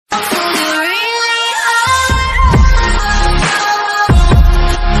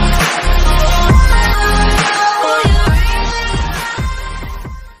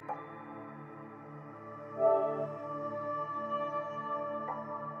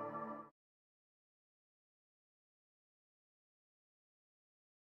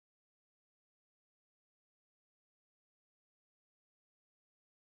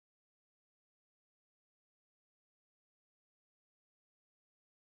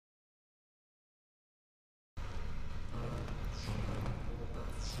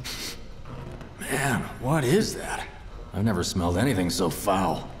Man, what is that? I've never smelled anything so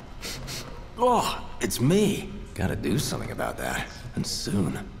foul. Oh, it's me. Gotta do something about that, and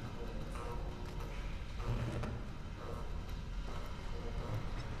soon.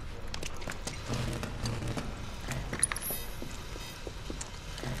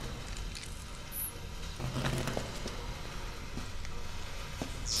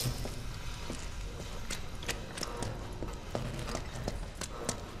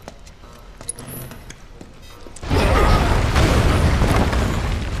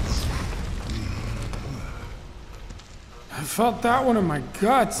 I felt that one in my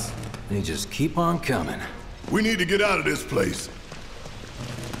guts. They just keep on coming. We need to get out of this place.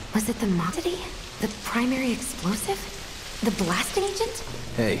 Was it the monster? The primary explosive? The blasting agent?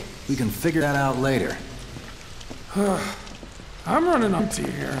 Hey, we can figure that out later. I'm running empty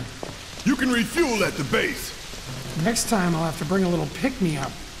here. You can refuel at the base. Next time I'll have to bring a little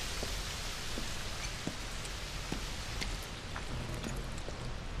pick-me-up.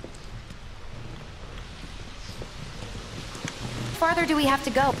 How farther do we have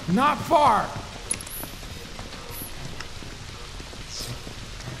to go? Not far.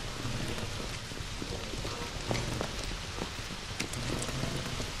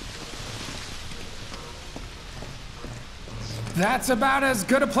 That's about as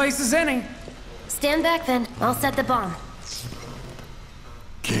good a place as any. Stand back then. I'll set the bomb.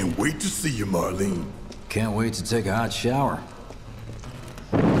 Can't wait to see you, Marlene. Can't wait to take a hot shower.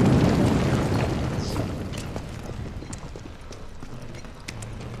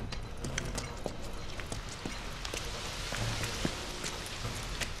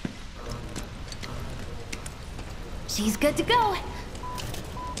 She's good to go.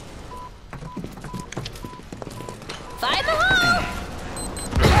 Fire the hole!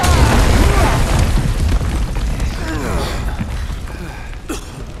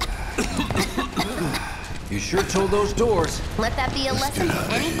 You sure told those doors. Let that be a lesson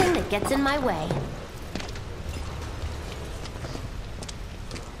to anything that gets in my way.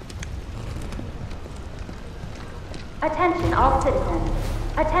 Attention all citizens.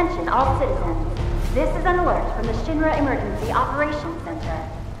 Attention all citizens. This is an alert from the Shinra Emergency Operations Center.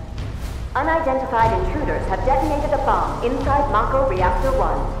 Unidentified intruders have detonated a bomb inside Mako Reactor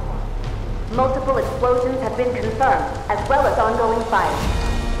 1. Multiple explosions have been confirmed, as well as ongoing fire.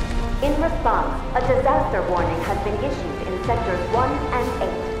 In response, a disaster warning has been issued in Sectors 1 and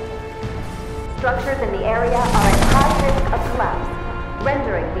 8. Structures in the area are at high risk of collapse,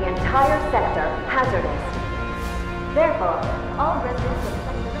 rendering the entire sector hazardous. Therefore, all residents of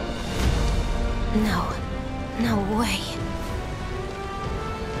No way.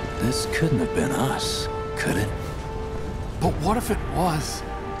 This couldn't have been us, could it? But what if it was?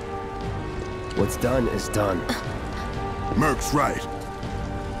 What's done is done. Merc's right.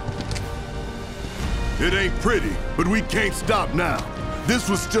 It ain't pretty, but we can't stop now. This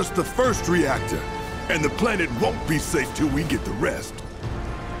was just the first reactor, and the planet won't be safe till we get the rest.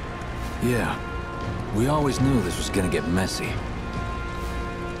 Yeah. We always knew this was gonna get messy.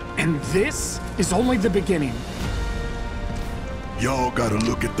 And this is only the beginning. Y'all gotta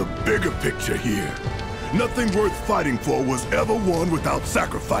look at the bigger picture here. Nothing worth fighting for was ever won without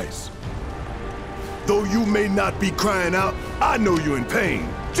sacrifice. Though you may not be crying out, I know you're in pain,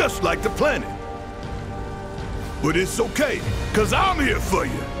 just like the planet. But it's okay, 'cause I'm here for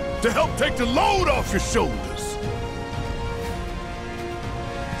you, to help take the load off your shoulders.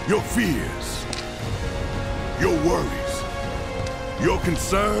 Your fears, your worries, your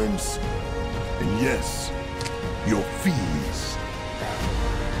concerns, and yes, your fees.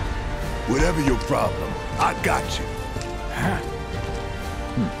 Whatever your problem, I got you.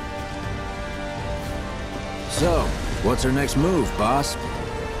 So, what's our next move, boss?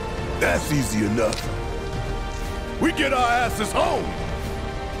 That's easy enough. We get our asses home!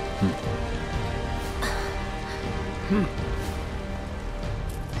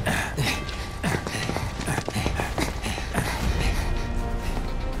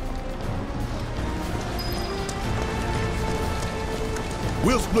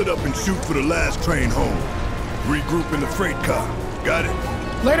 We'll split up and shoot for the last train home. Regroup in the freight car. Got it?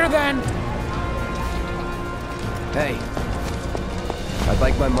 Later then. Hey, I'd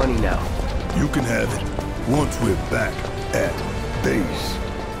like my money now. You can have it once we're back at base.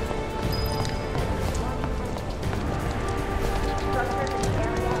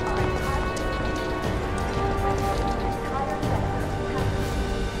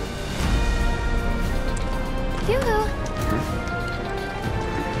 Yoo-hoo.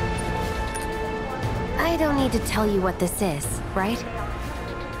 I don't need to tell you what this is, right?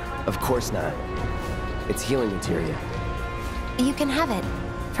 Of course not. It's healing materia. You can have it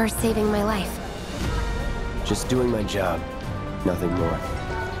for saving my life. Just doing my job. Nothing more.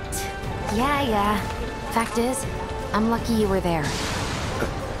 Yeah. Fact is, I'm lucky you were there.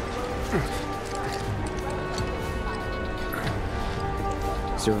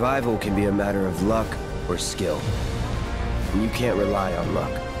 Survival can be a matter of luck or skill. And you can't rely on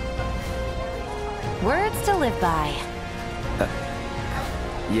luck. Words to live by.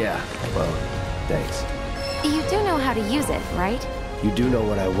 Yeah, well, thanks. You do know how to use it, right? You do know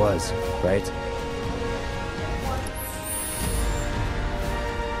what I was, right?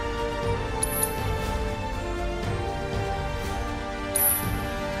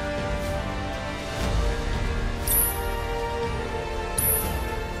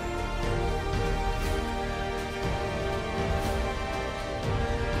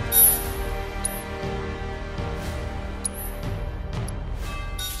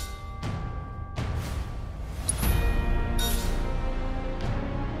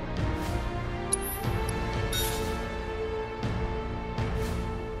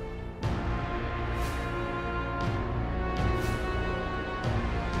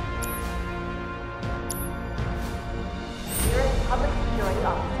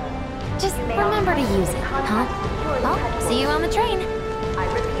 Just remember to use it, huh? Well, see you on the train. I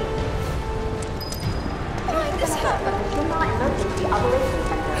repeat. This from the Shinra Emergency Operations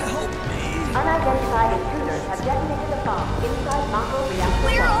Center. Help me! Unidentified intruders have detonated a bomb inside Mako reactor.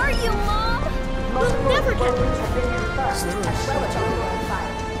 Where are you, Mom? We'll never get... Have been confirmed, as well as ongoing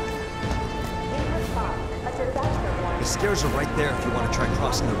fire. In response, a disaster warning. The stairs are right there if you want to try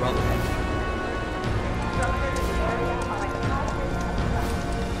crossing the rubble. Structures in the area are at high risk of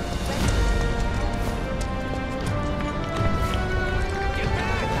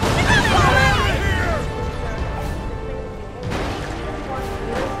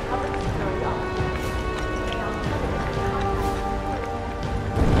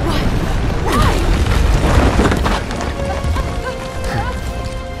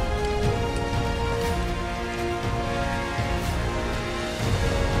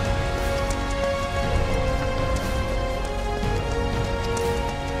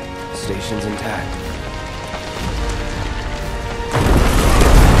Station's intact.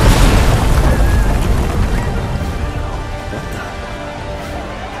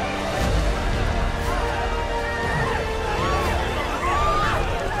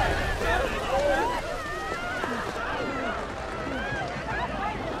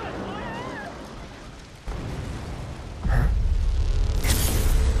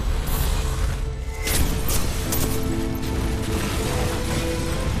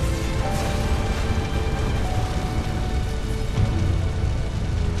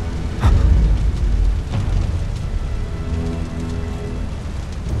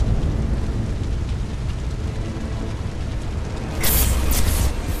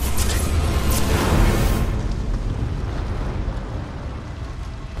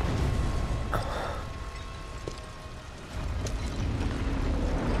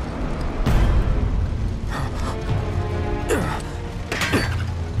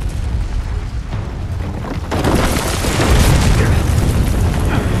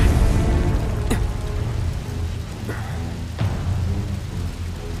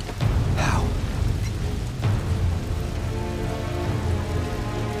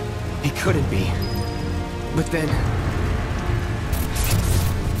 He couldn't be. But then...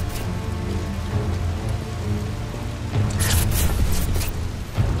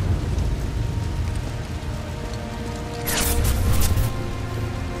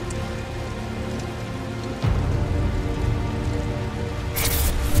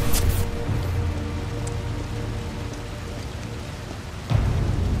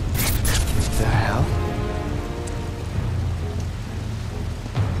 the hell?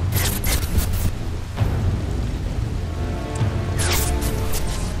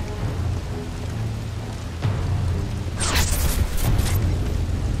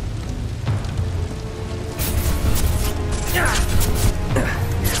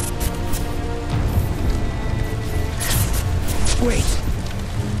 Wait.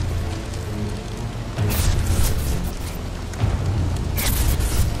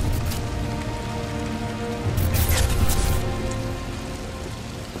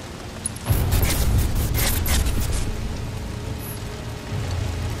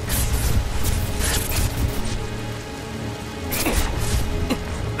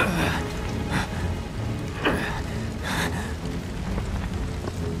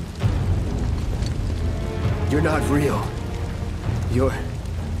 You're not real. You're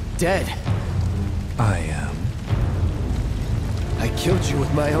dead. I am. I killed you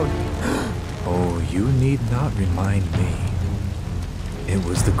with my own... Oh, you need not remind me. It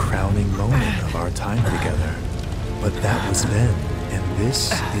was the crowning moment of our time together. But that was then, and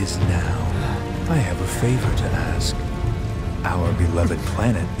this is now. I have a favor to ask. Our beloved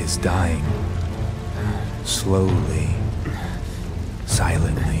planet is dying. Slowly,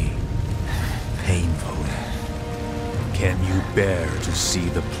 silently, painfully. Can you bear to see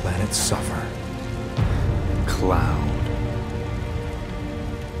the planet suffer? Cloud.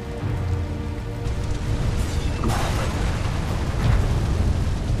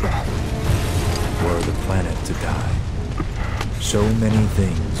 Were the planet to die, so many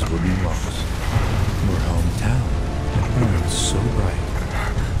things would be lost. Your hometown, it burns so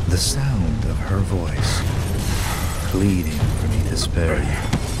bright. The sound of her voice, pleading for me to spare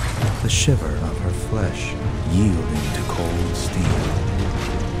you. The shiver of her flesh, yielding to cold steel.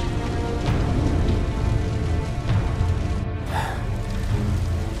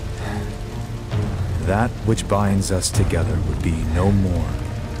 That which binds us together would be no more,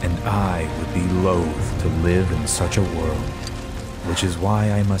 and I would be loath to live in such a world, which is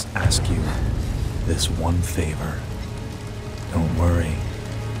why I must ask you this one favor. Don't worry,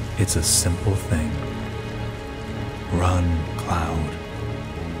 it's a simple thing. Run, Cloud.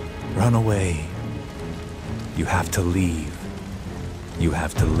 Run away. You have to leave. You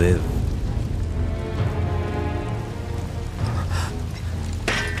have to live.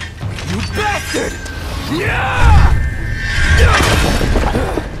 You bastard!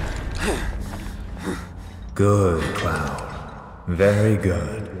 Good, Cloud. Very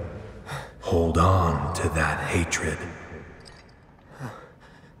good. Hold on to that hatred.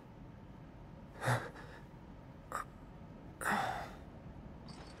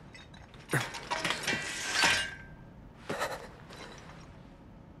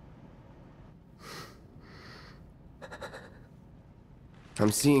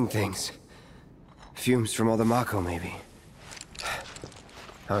 I'm seeing things. Fumes from all the Mako, maybe.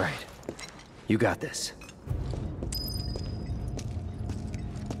 All right. You got this.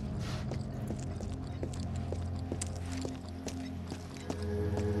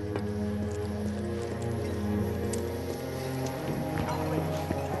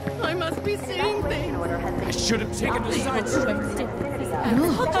 I must be seeing things. I should have taken the side street.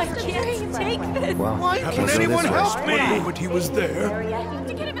 I can't take this. Well, Haven't so anyone this way. helped me? But he was there.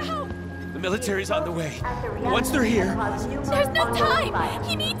 To get him out. The military's on the way. Once they're here, There's no time.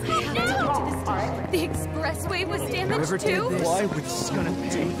 He needs help now. The expressway was damaged too. why would someone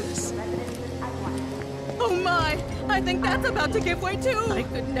do this? Oh my! I think that's about to give way too. I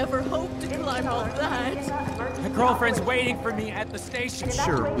could never hope to climb all that. My girlfriend's waiting for me at the station.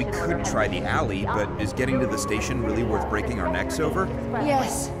 Sure, we could try the alley, but is getting to the station really worth breaking our necks over?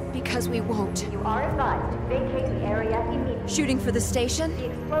 Yes, because we won't. You are advised to vacate the area immediately. Shooting for the station? The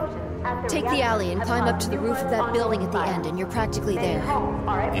explosions at the Take the reactor alley and have climb up caused to the roof of numerous that building at the ongoing end, and you're practically fires. Many there. homes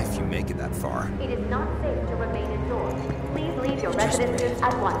are at If you make it that far. It is not safe to remain indoors. Please leave your residences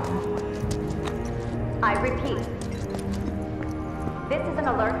at once. I repeat. This is an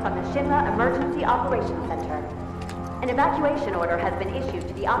alert from the Shinra Emergency Operations Center. An evacuation order has been issued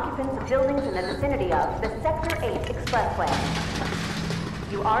to the occupants of buildings in the vicinity of the Sector 8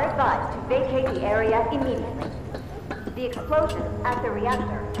 Expressway. You are advised to vacate the area immediately. The explosions at the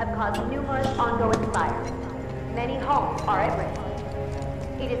reactor have caused numerous ongoing fires. Many homes are at risk.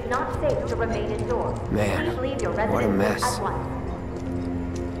 It is not safe to remain indoors. Man, Please leave your what a residences mess. at once.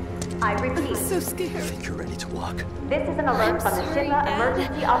 I repeat. So scared. Think you're ready to walk? This is an alert from the Shinra Dad.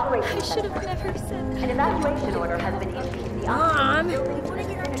 Emergency I Operations should Center. have never said that. An evacuation order has been issued to the Mom, buildings in the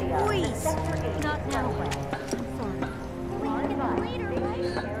vicinity of the Sector 8 Not now. Expressway. You are advised to vacate the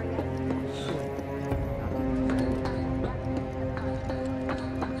area.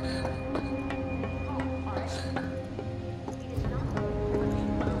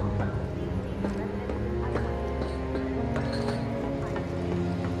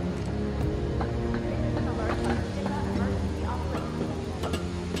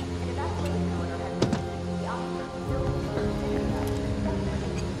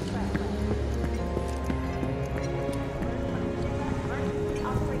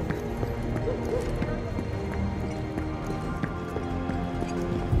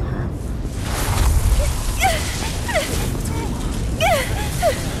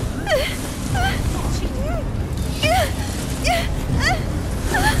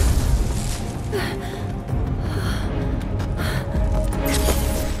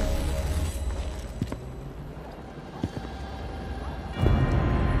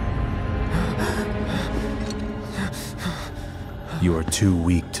 You are too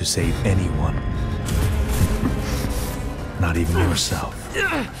weak to save anyone. Not even yourself.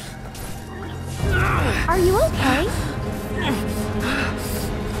 Are you okay?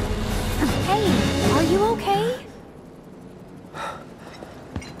 Hey, are you okay?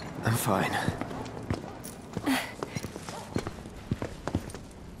 I'm fine.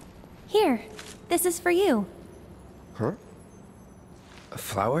 Here, this is for you. Huh? A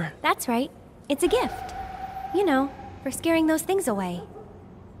flower? That's right. It's a gift. You know, for scaring those things away.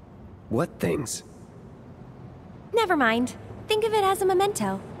 What things? Never mind. Think of it as a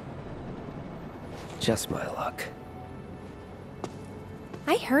memento. Just my luck.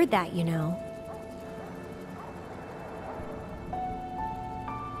 I heard that, you know.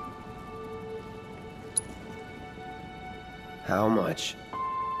 How much?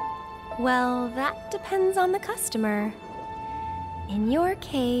 Well, that depends on the customer. In your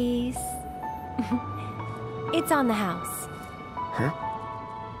case... it's on the house. Huh?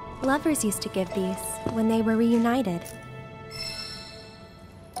 Lovers used to give these when they were reunited.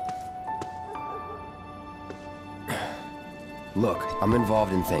 Look, I'm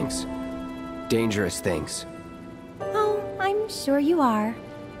involved in things. Dangerous things. Oh, I'm sure you are.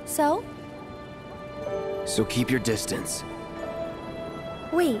 So? So keep your distance.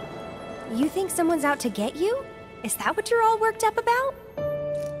 Wait, you think someone's out to get you? Is that what you're all worked up about?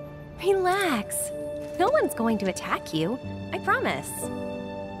 Relax. No one's going to attack you. I promise.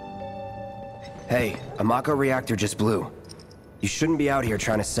 Hey, a Mako reactor just blew. You shouldn't be out here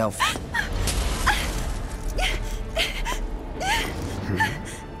trying to sell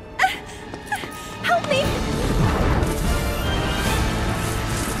Help me!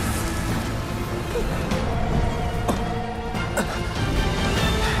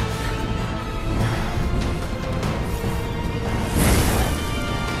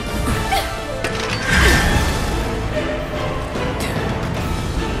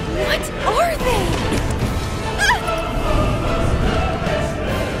 What are they?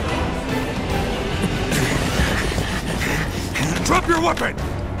 Drop your weapon!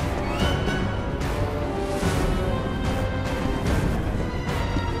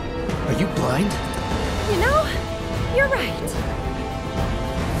 Are you blind? You know, you're right.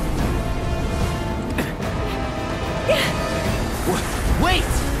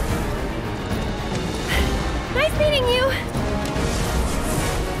 Wait! Nice meeting you.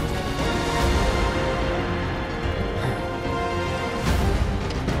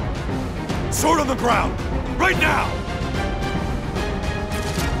 Sword on the ground! Right now!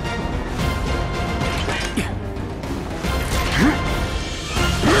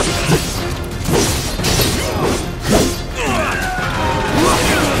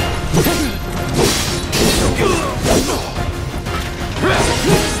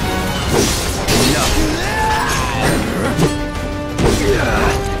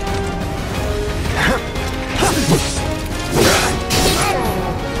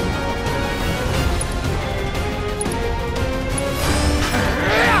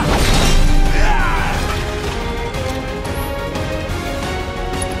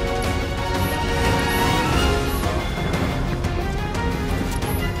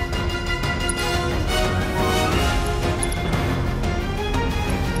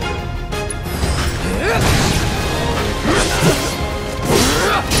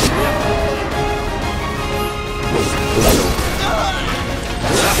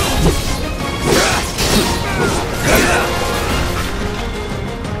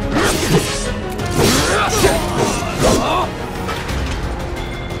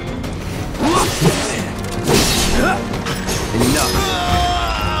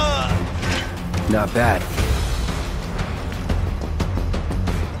 Not bad.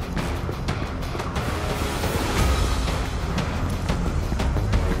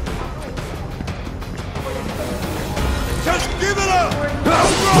 Just give it up!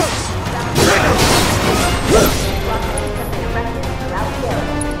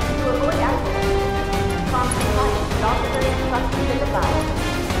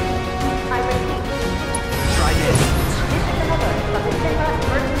 Try this. This is an alert from the Shinra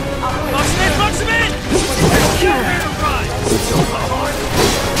Emergency Operations. Box him in!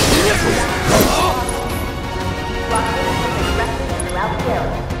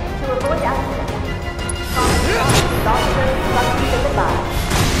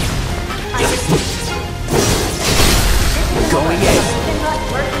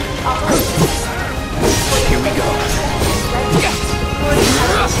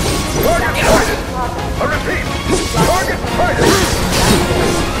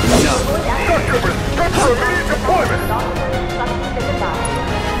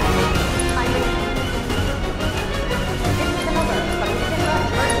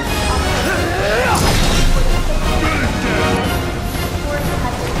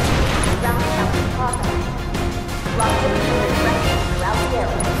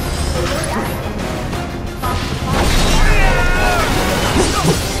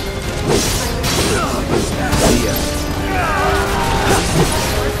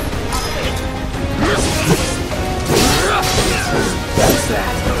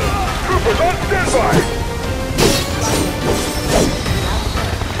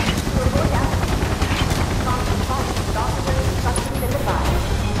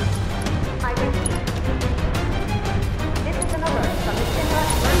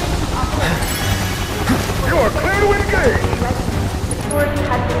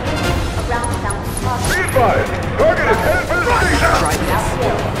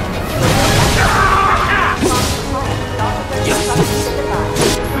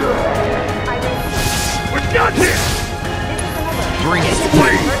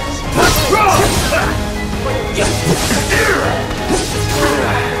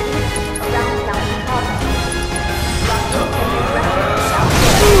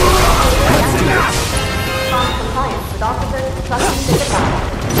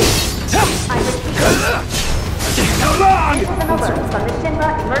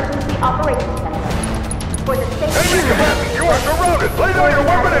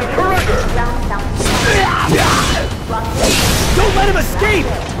 escape!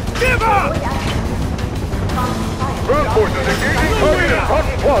 Give up! Ground forces engaging target at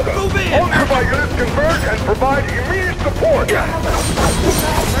Cotton Plaza. All nearby units converge and provide immediate support.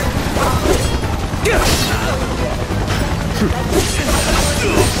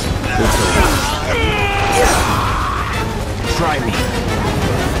 Try me.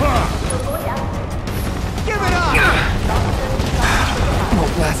 Give it up!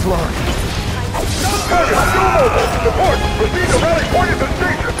 Won't last long. Target, still mobile. Support. Proceed to rally point at the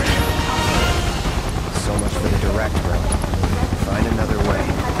station. So much for the direct route. Find another way.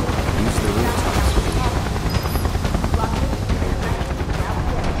 Use the rooftops.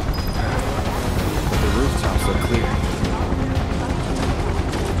 The rooftops look clear.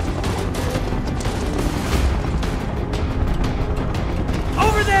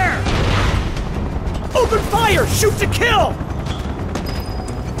 Over there! Open fire! Shoot to kill!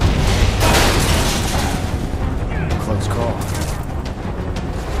 Close call.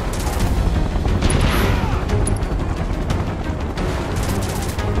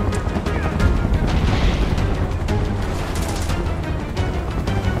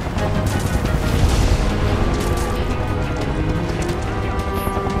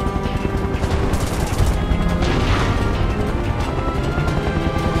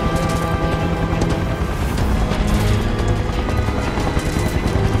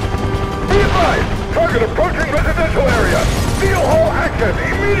 Target approaching residential area! Steel Hall access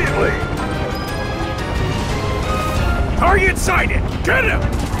immediately! Target sighted! Get him!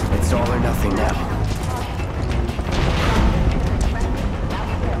 It's all or nothing now.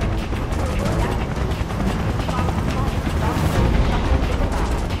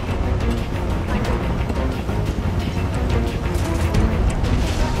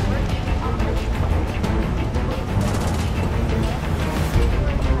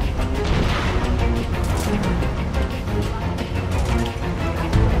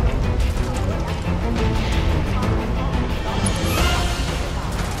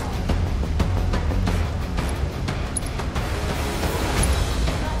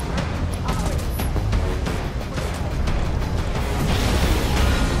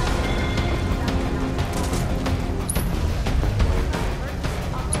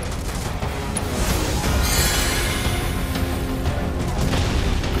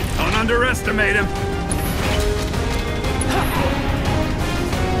 Underestimate him.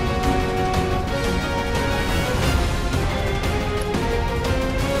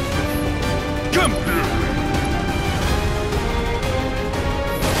 Come here.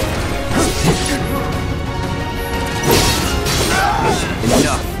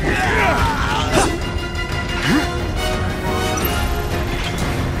 Enough.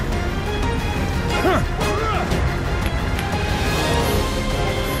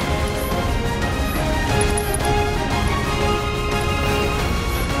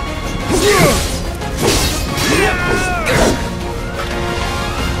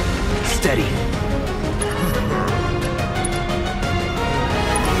 Steady.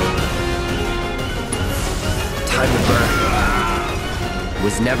 Time to burn.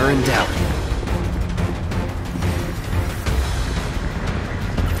 Was never in doubt.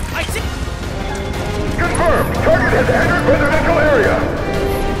 I see. Confirmed! Target has entered residential area!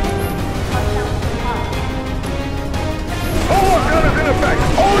 All lockdown is in effect!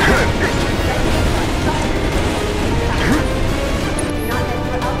 All units!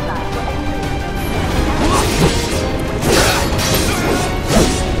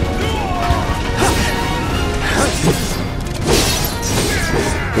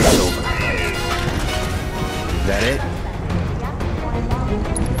 It's over. That it?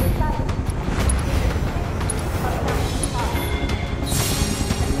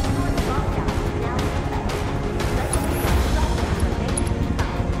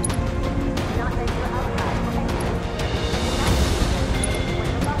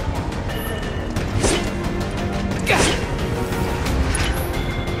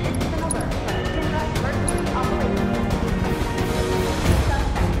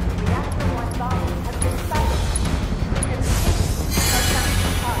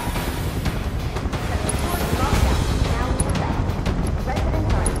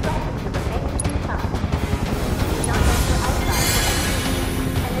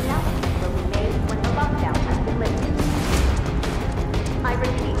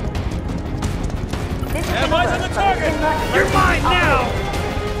 You're mine now!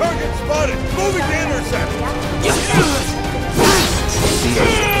 Target spotted! Moving to intercept!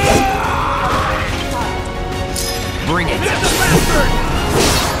 Bring it! Get the bastard!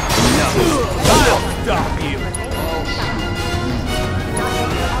 No. I'll stop you!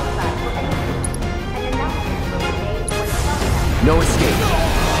 No escape.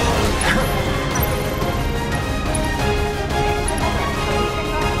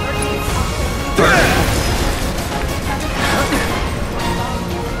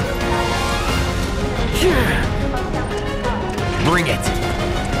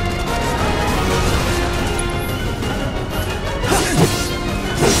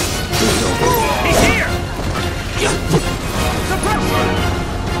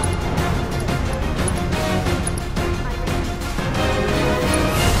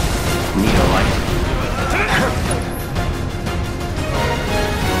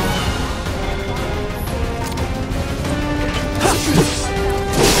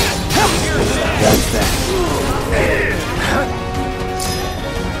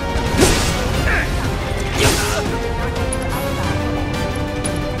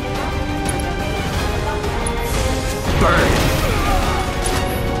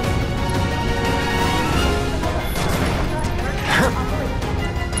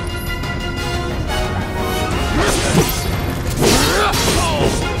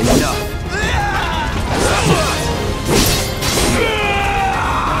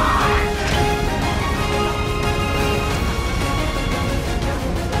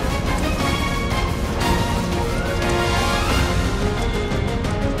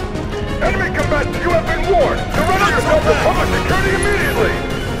 call for public security immediately!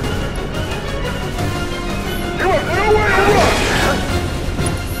 You have nowhere to run!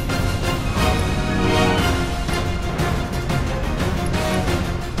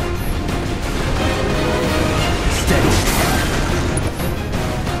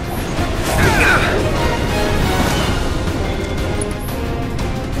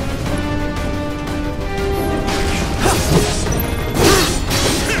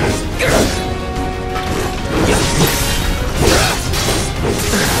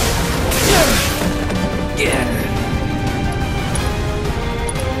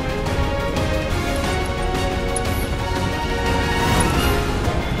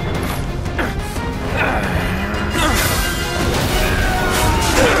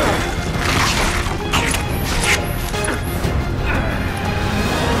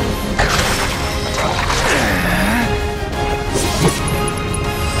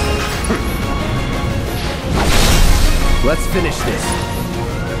 Let's finish this.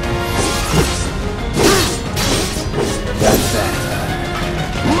 That's that.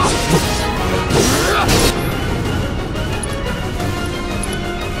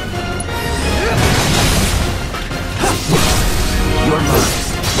 You're mine.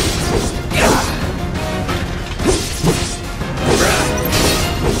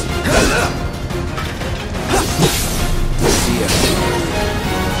 See ya.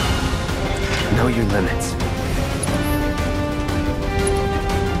 Know your limits.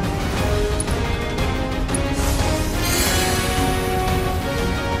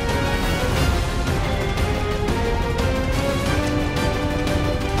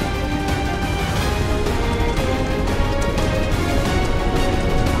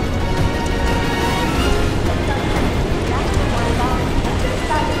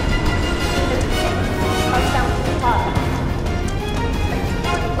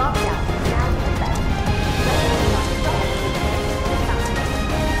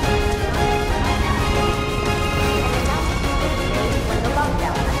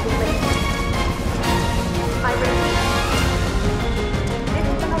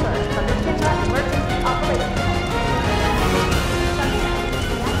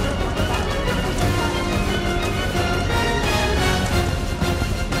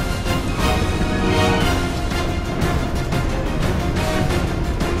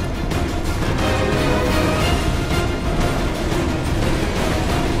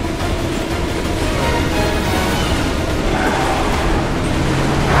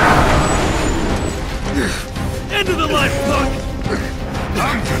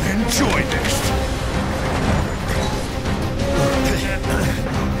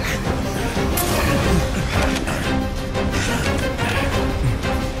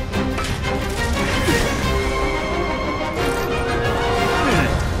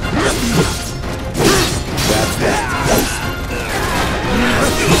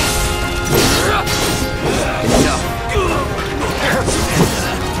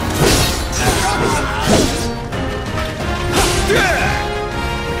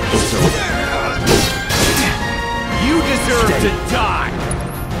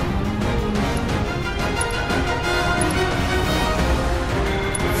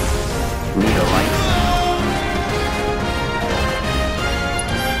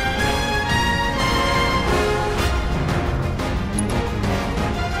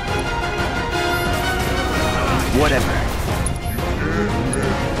 Whatever.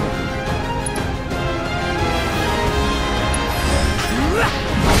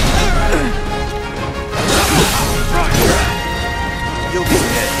 You'll be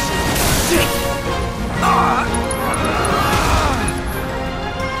dead.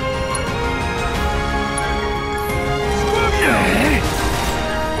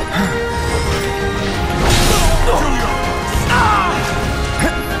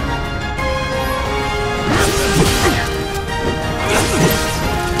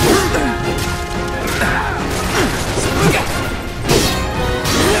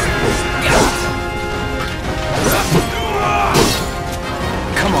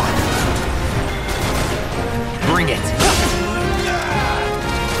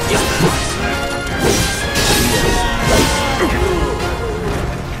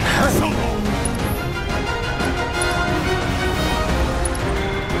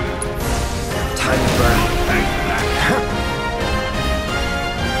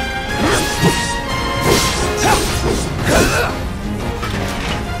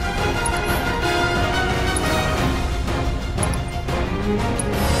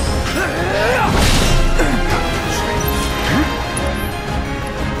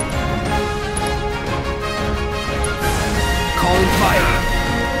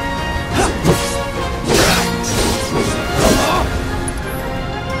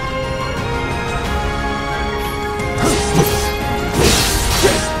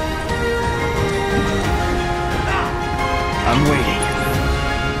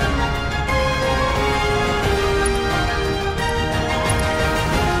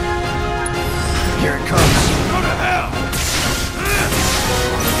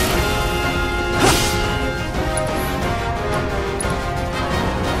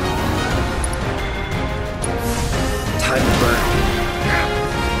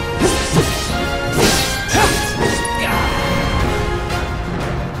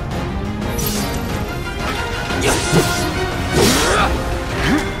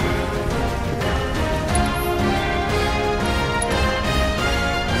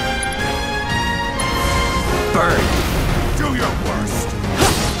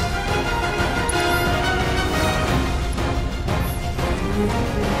 Won't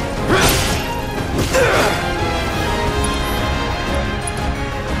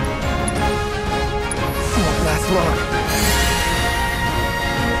last long.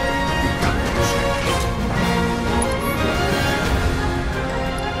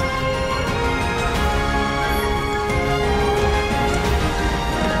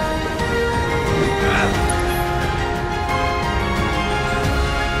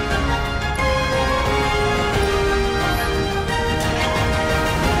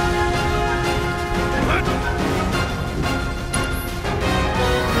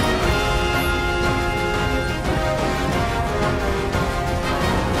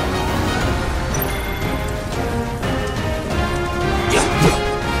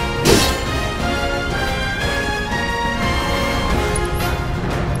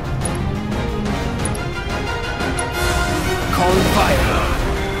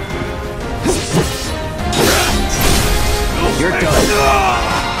 You're done.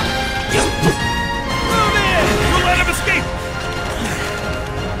 Move in! We'll let him escape!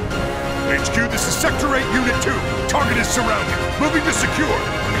 HQ, this is Sector 8, Unit 2. Target is surrounded. Moving to secure.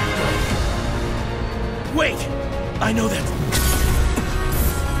 Wait! I know that.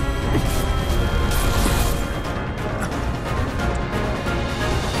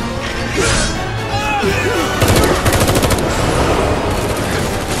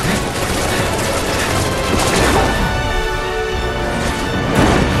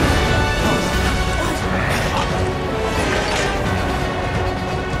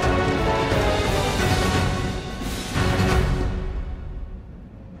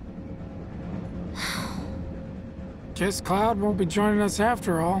 Guess Cloud won't be joining us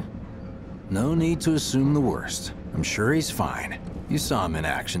after all. No need to assume the worst. I'm sure he's fine. You saw him in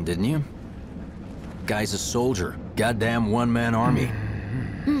action, didn't you? Guy's a soldier. Goddamn one-man army.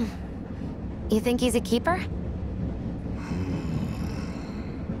 You think he's a keeper?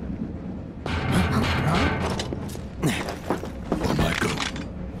 On my go.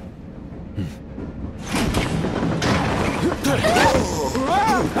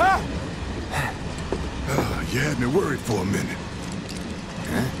 You had me worried for a minute.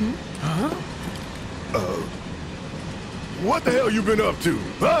 What the hell you been up to,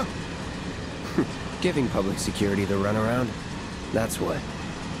 huh? Giving public security the runaround. That's what.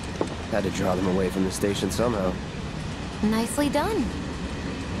 Had to draw them away from the station somehow. Nicely done.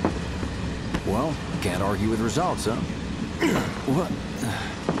 Well, can't argue with results, huh? What?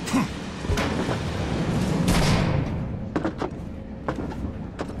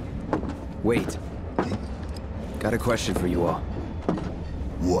 Wait. Got a question for you all.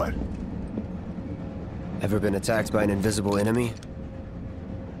 What? Ever been attacked by an invisible enemy?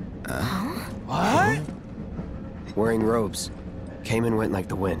 What? Wearing robes. Came and went like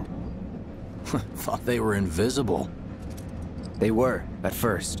the wind. Thought they were invisible. They were, at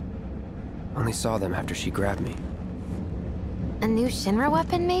first. Only saw them after she grabbed me. A new Shinra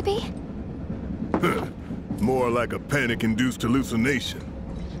weapon, maybe? More like a panic-induced hallucination.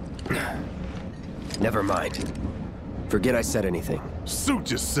 Never mind. Forget I said anything.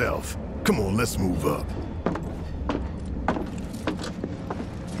 Suit yourself. Come on, let's move up.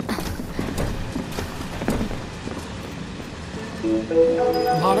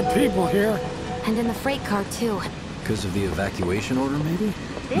 A lot of people here. And in the freight car, too. Because of the evacuation order, maybe?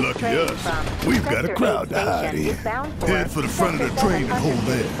 Lucky us. We've got a crowd to hide in. Head for the front of the train and hold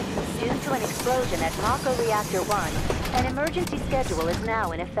there. Due to an explosion at Mako Reactor 1, an emergency schedule is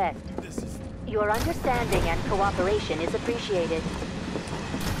now in effect. Your understanding and cooperation is appreciated.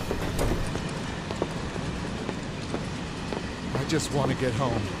 I just want to get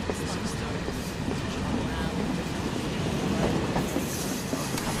home.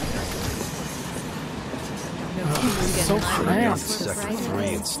 So cramped. Sector 3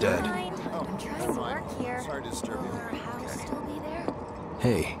 instead. I'm trying to work here. Sorry to disturb you. Our house still be there?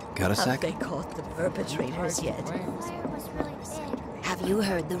 Hey, got a Have sec? they caught the perpetrators yet? Have you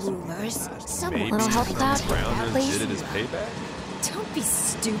heard the rumors? Someone Little help, Cloud? Please? Did it as payback? Don't be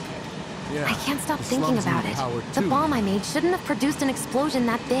stupid. Yeah. I can't stop the thinking slums about need it. power The too. bomb I made shouldn't have produced an explosion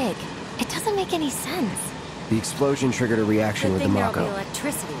that big. It doesn't make any sense. The explosion triggered a reaction Good with the thing there'll be Mako.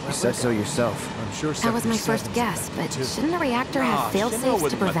 electricity where You we're said so going. yourself. I'm sure That was my Sector first 7's guess, affected but too. shouldn't a reactor have fail-safes to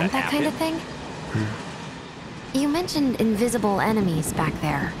wouldn't let prevent that that kind of thing? You mentioned invisible enemies back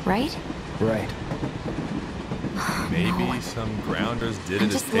there, right? Right. Maybe some grounders did I'm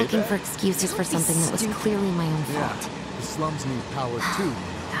it as just looking payback? for excuses for something that was clearly my own Yeah, fault. the slums need power too.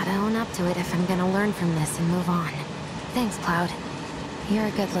 Gotta own up to it if I'm gonna learn from this and move on. Thanks, Cloud. You're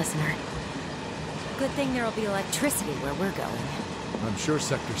a good listener. Good thing there'll be electricity where we're going. I'm sure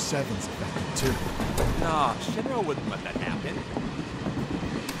Sector 7's affected too. Nah, Shinra wouldn't let that happen.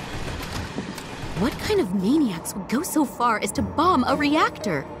 What kind of maniacs would go so far as to bomb a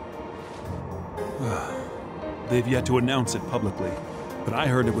reactor? They've yet to announce it publicly, but I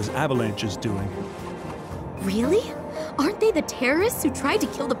heard it was Avalanche's doing. Really? Aren't they the terrorists who tried to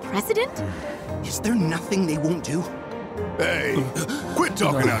kill the president? Is there nothing they won't do? Hey, quit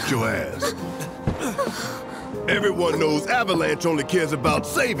talking out your ass. Everyone knows Avalanche only cares about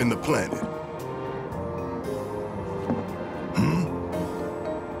saving the planet.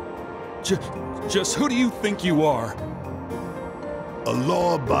 Just who do you think you are? A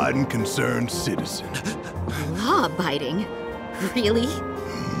law-abiding, concerned citizen. Law-abiding? Really?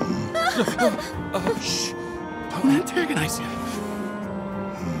 Shh. Don't antagonize him.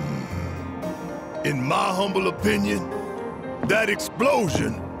 In my humble opinion, that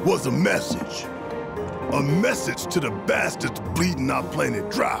explosion was a message. A message to the bastards bleeding our planet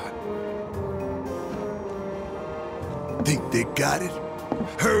dry. Think they got it?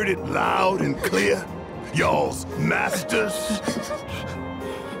 Heard it loud and clear? Y'all's masters?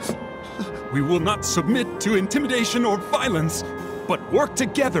 We will not submit to intimidation or violence, but work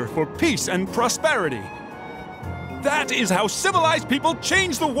together for peace and prosperity. That is how civilized people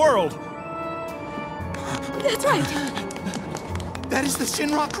change the world! That's right! That is the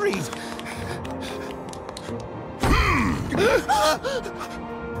Shinra Creed!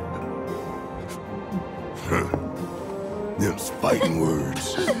 Them's fighting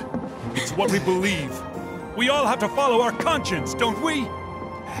words. It's what we believe. We all have to follow our conscience, don't we?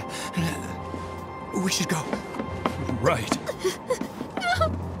 We should go. Right.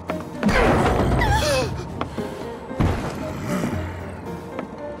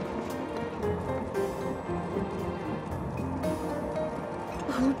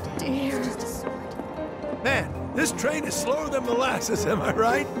 Oh dear. Man, this train is slower than molasses, am I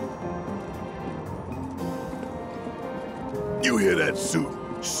right? You hear that suit?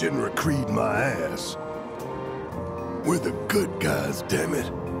 Shinra Creed my ass. We're the good guys, damn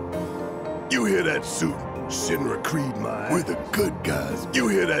it. You hear that suit? Shinra Creed my ass. We're the good guys. You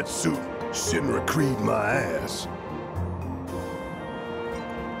hear that suit? Shinra Creed my ass.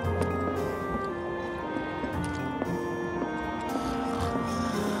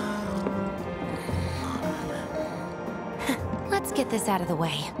 Let's get this out of the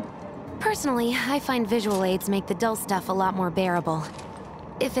way. Personally, I find visual aids make the dull stuff a lot more bearable.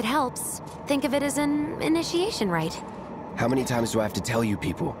 If it helps, think of it as an initiation rite. How many times do I have to tell you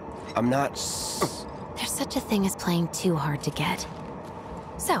people? I'm not... There's such a thing as playing too hard to get.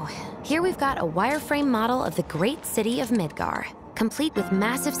 So, here we've got a wireframe model of the great city of Midgar, complete with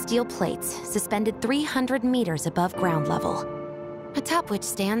massive steel plates suspended 300 meters above ground level, atop which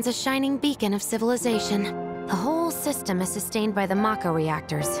stands a shining beacon of civilization. The whole system is sustained by the Mako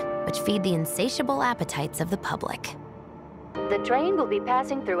reactors, which feed the insatiable appetites of the public. The train will be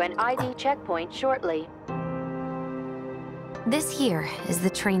passing through an ID checkpoint shortly. This here is the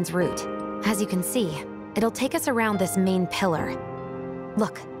train's route. As you can see, it'll take us around this main pillar.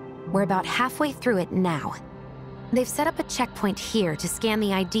 Look, we're about halfway through it now. They've set up a checkpoint here to scan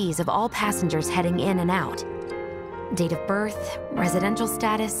the IDs of all passengers heading in and out. Date of birth, residential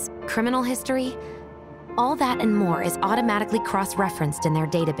status, criminal history, all that and more is automatically cross-referenced in their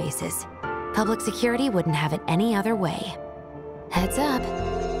databases. Public security wouldn't have it any other way. Heads up.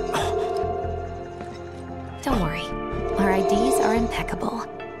 Don't worry, our IDs are impeccable.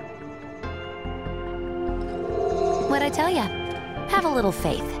 What'd I tell ya? Have a little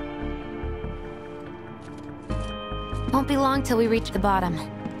faith. Won't be long till we reach the bottom.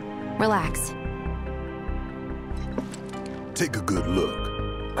 Relax. Take a good look.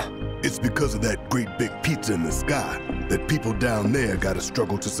 It's because of that great big pizza in the sky that people down there gotta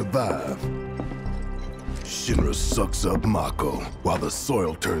struggle to survive. Shinra sucks up Mako while the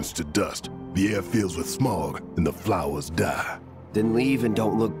soil turns to dust, the air fills with smog, and the flowers die. Then leave and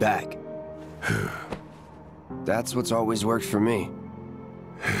don't look back. That's what's always worked for me.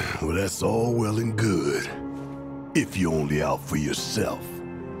 Well, that's all well and good, if you're only out for yourself.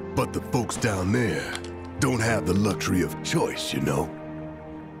 But the folks down there don't have the luxury of choice, you know?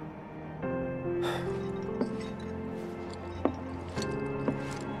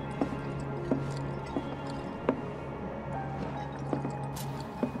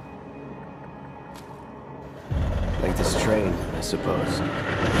 Like this train, I suppose.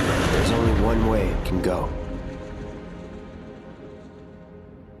 There's only one way it can go.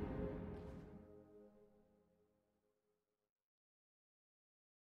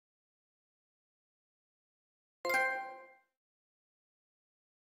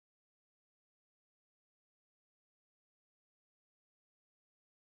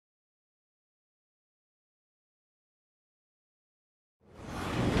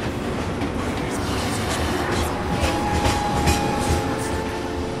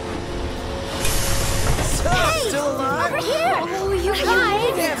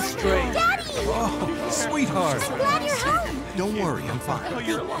 I'm fine.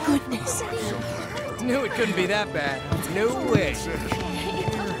 Thank goodness. Knew it couldn't be that bad. No way.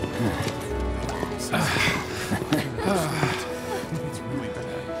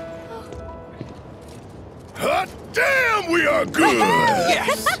 Hot damn, we are good!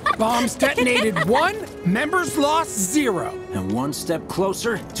 Yes! Bombs detonated 1, members lost 0. And one step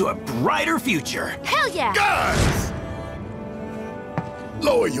closer to a brighter future. Hell yeah! Guys!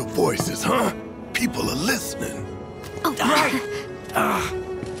 Lower your voices, huh? People are listening. Oh, right.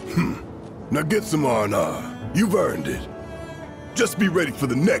 Now get some R&R. You've earned it. Just be ready for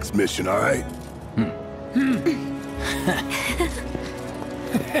the next mission, all right?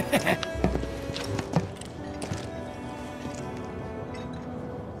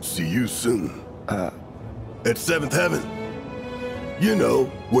 See you soon. At 7th Heaven. You know,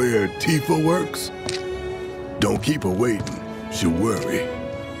 where Tifa works. Don't keep her waiting. She'll worry.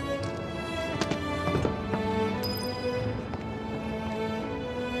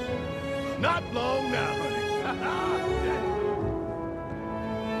 Not long now, honey.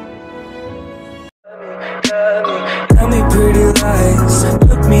 Tell me pretty lies,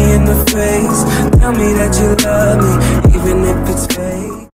 look me in the face. Tell me that you love me, even if it's fake.